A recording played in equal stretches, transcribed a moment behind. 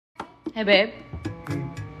Hey babe,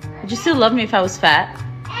 would you still love me if I was fat?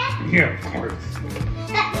 Yeah, of course.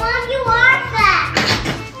 But Mom, you are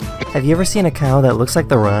fat! Have you ever seen a cow that looks like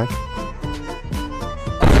The Rock?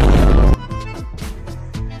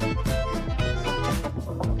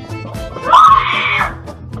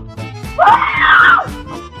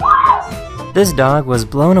 This dog was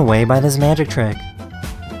blown away by this magic trick.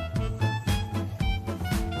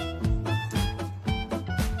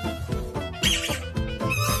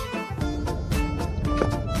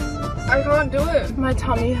 I can't do it. My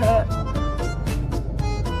tummy hurt.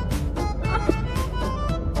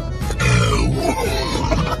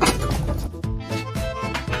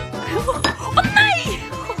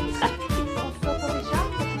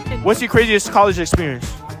 What's your craziest college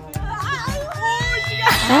experience?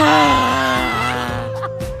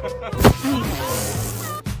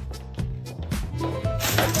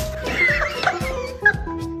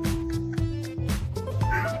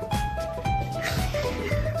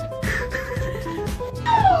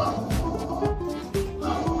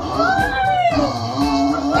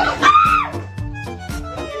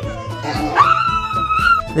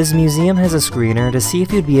 This museum has a screener to see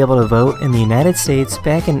if you'd be able to vote in the United States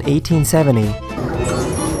back in 1870. Are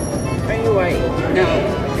you white? No.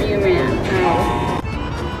 Are you a man?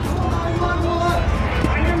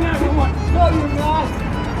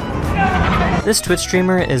 No. This Twitch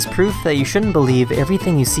streamer is proof that you shouldn't believe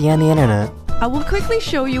everything you see on the internet. I will quickly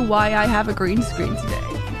show you why I have a green screen today.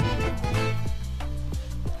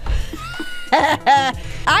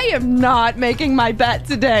 I am not making my bet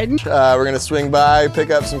today. We're gonna swing by,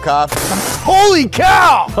 pick up some coffee. Holy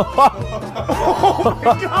cow! Oh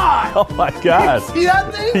my god! Oh my god. See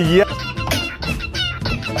that thing? Yeah.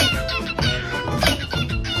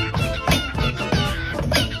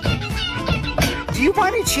 Do you by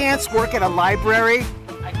any chance work at a library?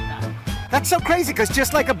 That's so crazy, because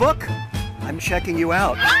just like a book, I'm checking you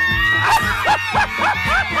out.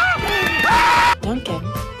 Duncan.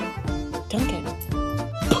 Duncan.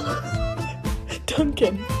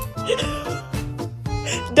 Duncan.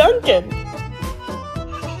 Duncan.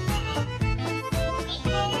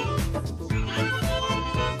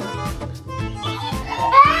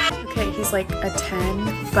 Okay, he's like a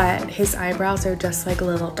 10, but his eyebrows are just like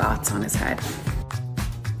little dots on his head.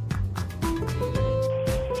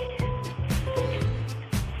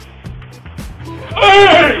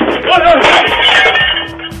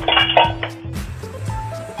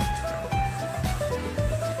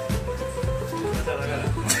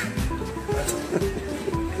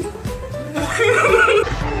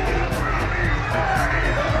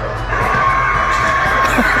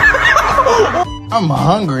 I'm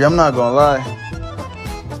hungry, I'm not gonna lie.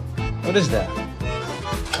 What is that?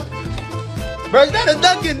 Bro, is that a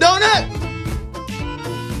Dunkin' Donut?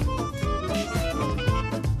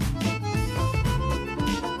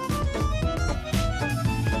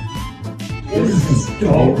 What is this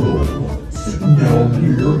doggo sitting down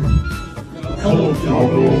here? Hello,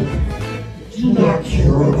 doggo. Do you not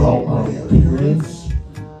care about my appearance?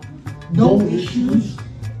 No issues?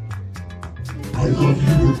 I love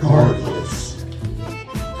you regardless.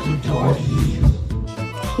 Good doggy.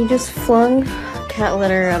 He just flung cat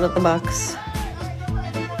litter out of the box.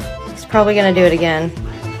 He's probably gonna do it again.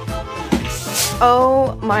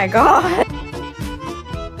 Oh my god.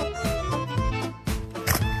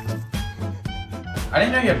 I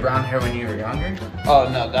didn't know you had brown hair when you were younger. Oh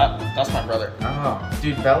no, that's my brother. Oh,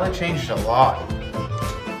 dude, Bella changed a lot.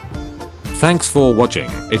 Thanks for watching.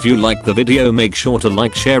 If you liked the video, make sure to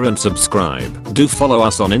like, share and subscribe. Do follow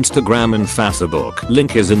us on Instagram and Facebook.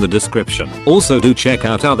 Link is in the description. Also do check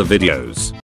out other videos.